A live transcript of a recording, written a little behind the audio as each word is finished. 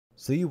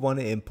So you want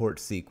to import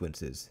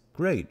sequences.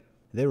 Great,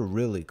 they're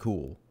really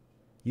cool.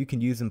 You can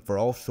use them for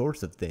all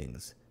sorts of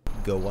things.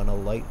 Go on a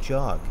light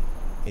jog,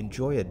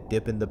 enjoy a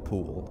dip in the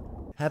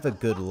pool, have a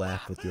good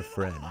laugh with your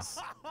friends,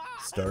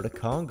 start a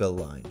conga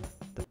line.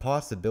 The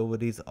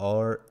possibilities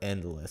are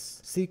endless.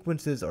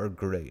 Sequences are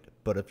great,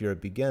 but if you're a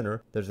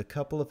beginner, there's a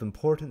couple of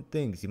important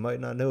things you might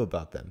not know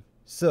about them.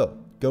 So,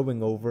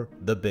 going over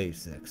the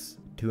basics.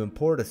 To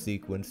import a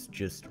sequence,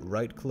 just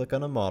right-click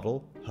on a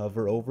model,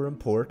 hover over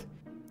Import,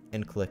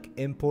 and click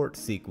Import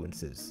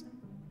Sequences.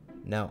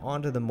 Now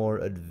onto the more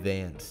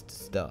advanced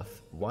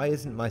stuff. Why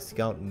isn't my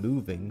Scout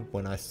moving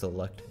when I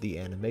select the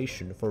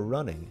animation for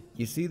running?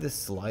 You see this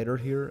slider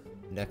here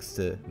next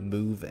to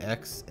Move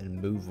X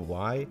and Move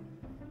Y?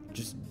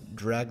 Just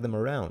drag them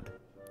around.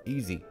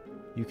 Easy.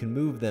 You can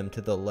move them to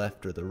the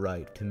left or the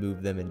right to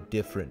move them in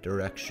different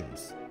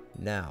directions.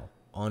 Now,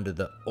 onto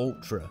the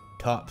ultra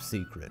top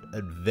secret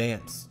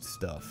advanced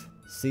stuff.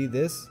 See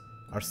this?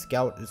 Our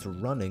Scout is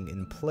running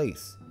in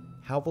place.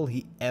 How will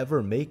he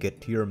ever make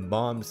it to your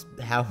mom's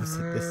house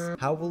at this?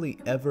 How will he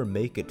ever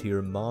make it to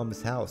your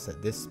mom's house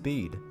at this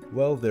speed?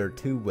 Well, there are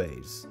two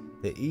ways.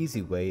 The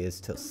easy way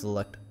is to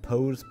select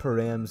Pose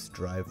Params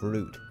Drive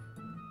Route.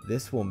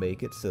 This will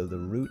make it so the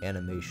route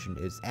animation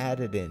is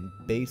added in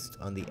based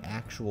on the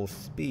actual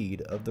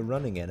speed of the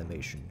running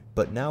animation.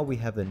 But now we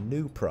have a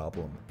new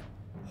problem.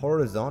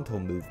 Horizontal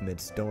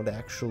movements don't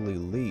actually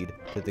lead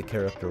to the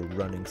character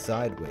running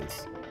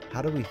sideways.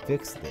 How do we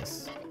fix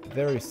this?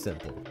 Very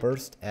simple.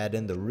 First, add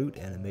in the route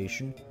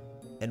animation,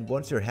 and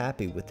once you're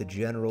happy with the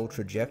general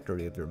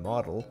trajectory of your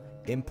model,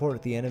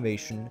 import the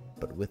animation,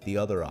 but with the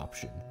other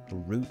option,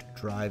 Route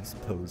Drives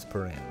Pose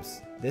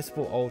Params. This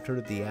will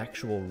alter the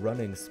actual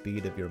running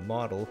speed of your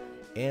model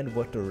and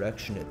what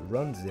direction it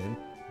runs in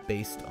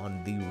based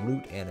on the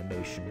route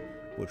animation,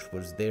 which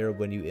was there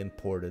when you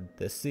imported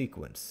the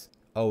sequence.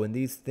 Oh, and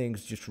these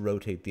things just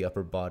rotate the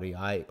upper body.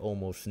 I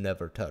almost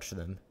never touch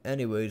them.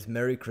 Anyways,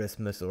 Merry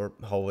Christmas or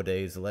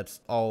holidays. Let's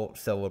all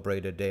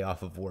celebrate a day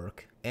off of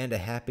work. And a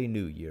Happy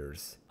New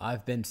Year's.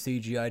 I've been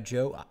CGI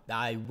Joe.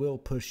 I will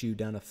push you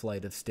down a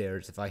flight of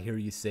stairs if I hear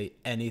you say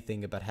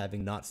anything about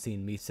having not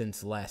seen me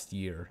since last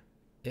year.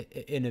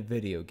 In a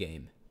video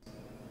game.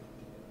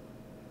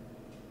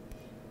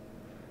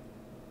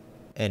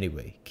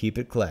 Anyway, keep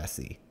it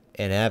classy.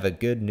 And have a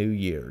good New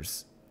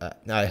Year's.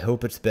 I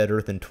hope it's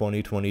better than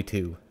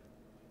 2022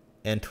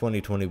 and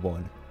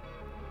 2021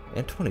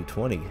 and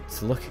 2020.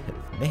 It's looking,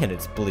 man,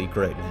 it's bleak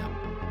right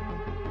now.